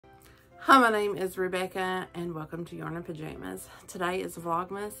Hi, my name is Rebecca and welcome to Yarn and Pajamas. Today is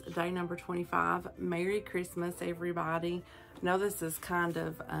Vlogmas, day number 25. Merry Christmas, everybody. I know this is kind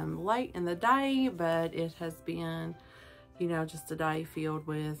of late in the day, but it has been, you know, just a day filled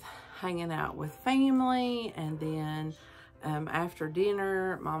with hanging out with family. And then after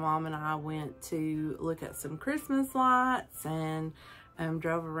dinner, my mom and I went to look at some Christmas lights and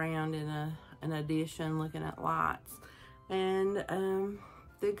drove around in an addition looking at lights. And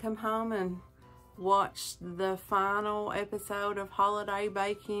did come home and watch the final episode of Holiday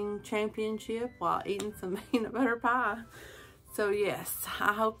Baking Championship while eating some peanut butter pie. So yes,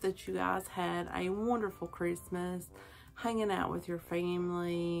 I hope that you guys had a wonderful Christmas, hanging out with your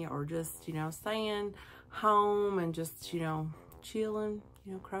family, or just, you know, staying home and just, you know, chilling,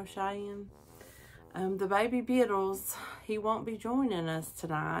 you know, crocheting. The baby Biddles, he won't be joining us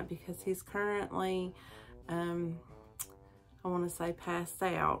tonight because he's currently, I want to say passed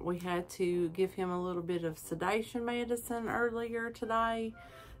out. We had to give him a little bit of sedation medicine earlier today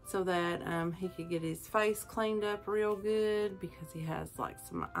so that he could get his face cleaned up real good because he has like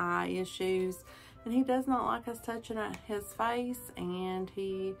some eye issues and he does not like us touching his face. And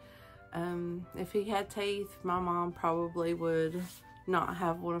he, if he had teeth, my mom probably would not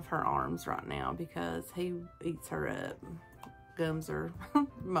have one of her arms right now because he eats her up. Gums her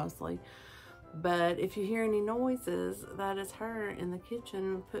mostly. But if you hear any noises, that is her in the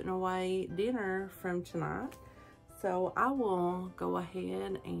kitchen putting away dinner from tonight. So I will go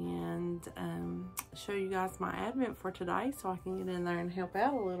ahead and show you guys my advent for today so I can get in there and help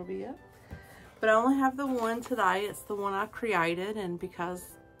out a little bit. But I only have the one today. It's the one I created, and because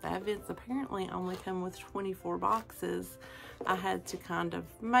the advents apparently only come with 24 boxes, I had to kind of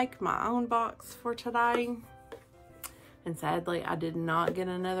make my own box for today. And sadly, I did not get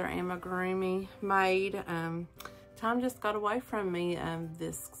another amigurumi made. Time just got away from me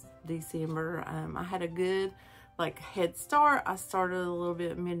this December. I had a good head start. I started a little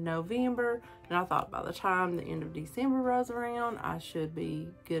bit mid-November, and I thought by the time the end of December rolls around, I should be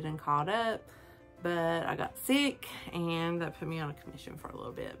good and caught up. But I got sick, and that put me on a commission for a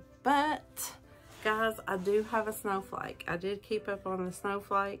little bit. But, guys, I do have a snowflake. I did keep up on the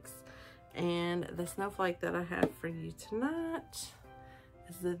snowflakes. And the snowflake that I have for you tonight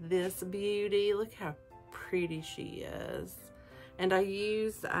is this beauty. Look how pretty she is. And I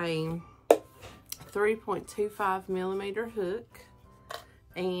used a 3.25 millimeter hook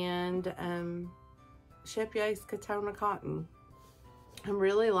and Shepya's Katona cotton. I'm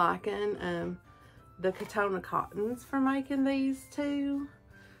really liking the Katona cottons for making these two.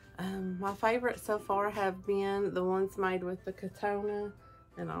 My favorite so far have been the ones made with the Katona.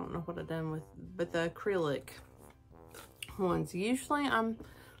 And I don't know what I've done with, but the acrylic ones. Usually I'm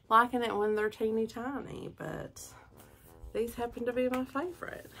liking it when they're teeny tiny, but these happen to be my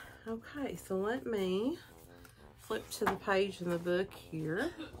favorite. Okay, so let me flip to the page in the book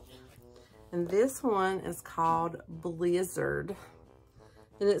here. And this one is called Blizzard.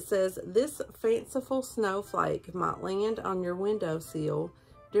 And it says, this fanciful snowflake might land on your windowsill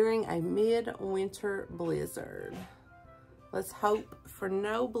during a midwinter blizzard. Let's hope for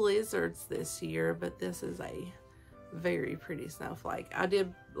no blizzards this year, but this is a very pretty snowflake. I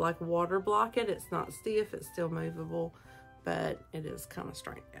did water block it. It's not stiff, it's still movable, but it is kind of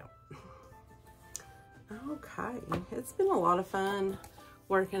straightened out. Okay, it's been a lot of fun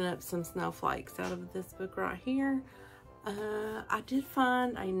working up some snowflakes out of this book right here. I did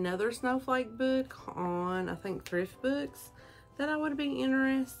find another snowflake book on, I think, Thrift Books that I would be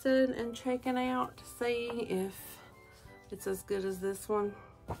interested in checking out to see if it's as good as this one.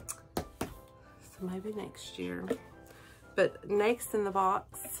 So maybe next year. But next in the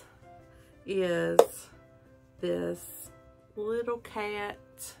box is this little cat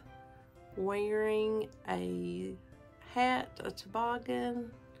wearing a hat, a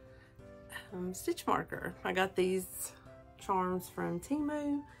toboggan, stitch marker. I got these charms from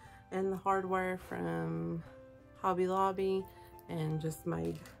Temu and the hardware from Hobby Lobby, and just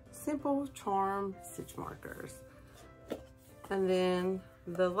made simple charm stitch markers. And then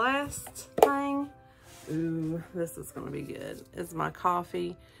the last thing, ooh, this is gonna be good, is my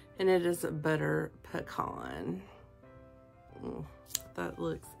coffee, and it is a butter pecan. That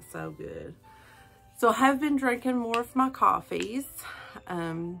looks so good. So I have been drinking more of my coffees.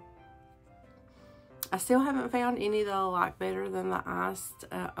 I still haven't found any that I like better than the iced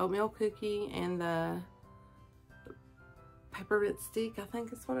oatmeal cookie and the peppermint stick, I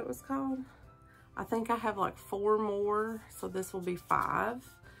think is what it was called. I think I have 4 more, so this will be 5.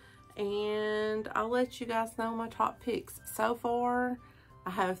 And I'll let you guys know my top picks. So far, I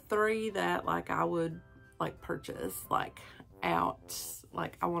have 3 that I would purchase out,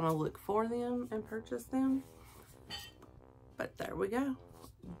 like I want to look for them and purchase them. But there we go.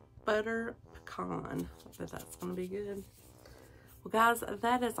 Butter pecan. I bet that's going to be good. Well, guys,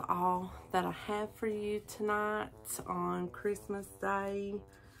 that is all that I have for you tonight on Christmas Day.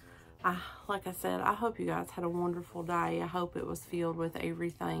 Like I said, I hope you guys had a wonderful day. I hope it was filled with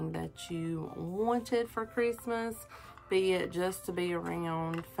everything that you wanted for Christmas, be it just to be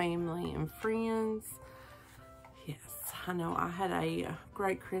around family and friends. Yes, I know I had a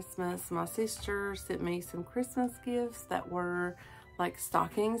great Christmas. My sister sent me some Christmas gifts that were like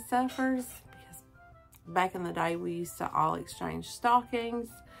stocking stuffers, because back in the day we used to all exchange stockings.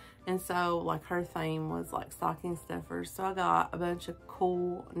 And so, like, her theme was, like, stocking stuffers. So, I got a bunch of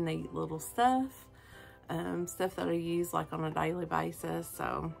cool, neat little stuff. Stuff that I use, like, on a daily basis.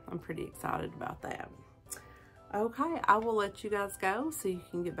 So, I'm pretty excited about that. Okay, I will let you guys go so you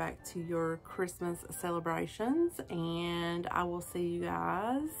can get back to your Christmas celebrations. And I will see you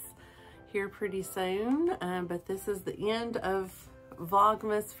guys here pretty soon. But this is the end of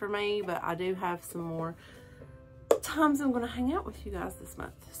Vlogmas for me. But I do have some more times I'm going to hang out with you guys this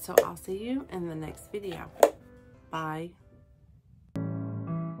month. So I'll see you in the next video. Bye.